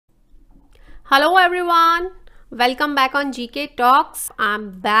Hello everyone, welcome back on GK Talks.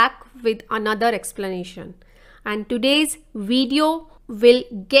 I'm back with another explanation, and today's video will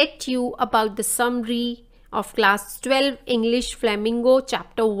get you about the summary of class 12 English Flamingo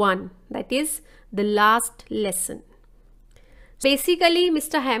chapter 1, that is the last lesson. Basically,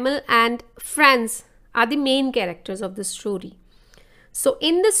 Mr. Hamel and friends are the main characters of the story. So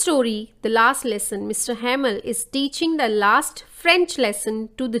in the story, the last lesson, Mr. Hamel is teaching the last French lesson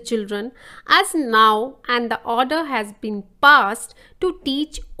to the children as now, and the order has been passed to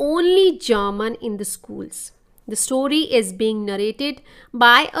teach only German in the schools. The story is being narrated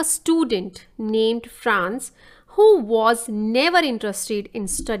by a student named Franz who was never interested in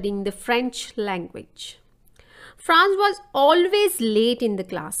studying the French language. Franz was always late in the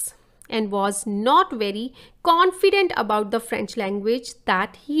class and was not very confident about the French language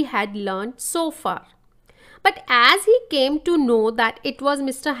that he had learned so far. But as he came to know that it was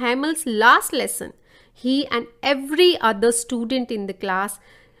Mr. Hamel's last lesson, he and every other student in the class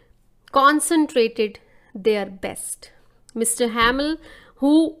concentrated their best. Mr. Hamel,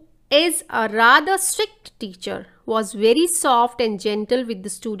 who is a rather strict teacher, was very soft and gentle with the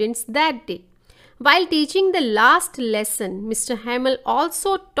students that day. While teaching the last lesson, Mr. Hamel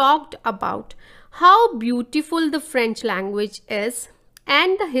also talked about how beautiful the French language is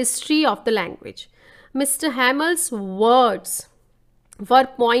and the history of the language. Mr. Hamel's words were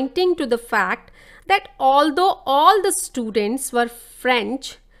pointing to the fact that although all the students were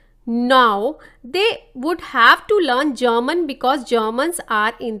French, now they would have to learn German because Germans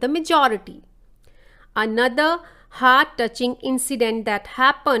are in the majority. Another heart-touching incident that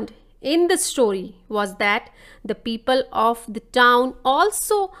happened in the story was that the people of the town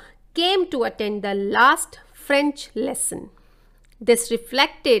also came to attend the last French lesson. This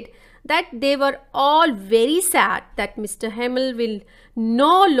reflected that they were all very sad that Mr. Hamel will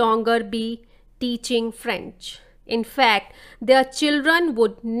no longer be teaching French. In fact, their children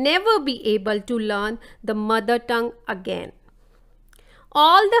would never be able to learn the mother tongue again.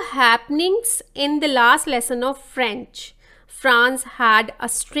 All the happenings in the last lesson of French, Franz had a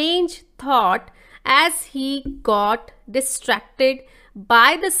strange thought as he got distracted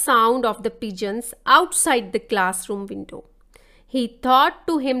by the sound of the pigeons outside the classroom window. He thought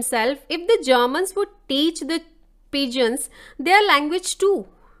to himself if the Germans would teach the pigeons their language too.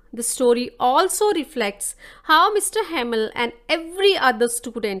 The story also reflects how Mr. Hamel and every other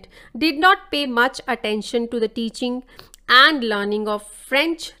student did not pay much attention to the teaching and learning of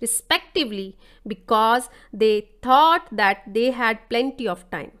French respectively because they thought that they had plenty of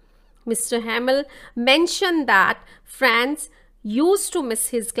time. Mr. Hamel mentioned that Franz used to miss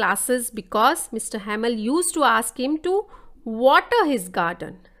his classes because Mr. Hamel used to ask him to water his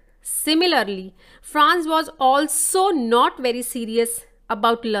garden. Similarly, Franz was also not very serious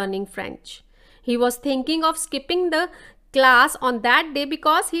about learning French. He was thinking of skipping the class on that day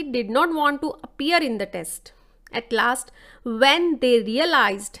because he did not want to appear in the test. At last, when they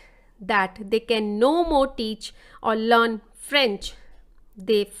realized that they can no more teach or learn French,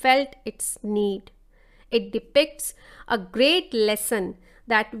 they felt its need. It depicts a great lesson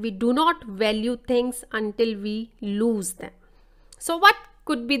that we do not value things until we lose them. So what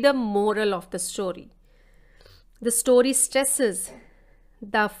could be the moral of the story? The story stresses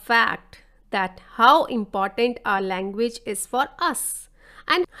the fact that how important our language is for us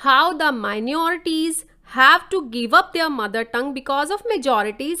and how the minorities have to give up their mother tongue because of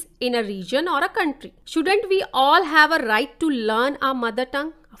majorities in a region or a country. Shouldn't we all have a right to learn our mother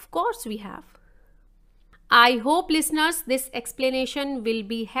tongue? Of course we have. I hope listeners, this explanation will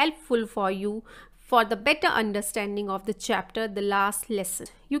be helpful for you for the better understanding of the chapter, the last lesson.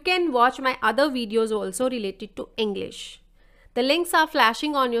 You can watch my other videos also related to English. The links are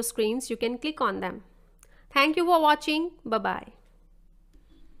flashing on your screens. You can click on them. Thank you for watching. Bye-bye.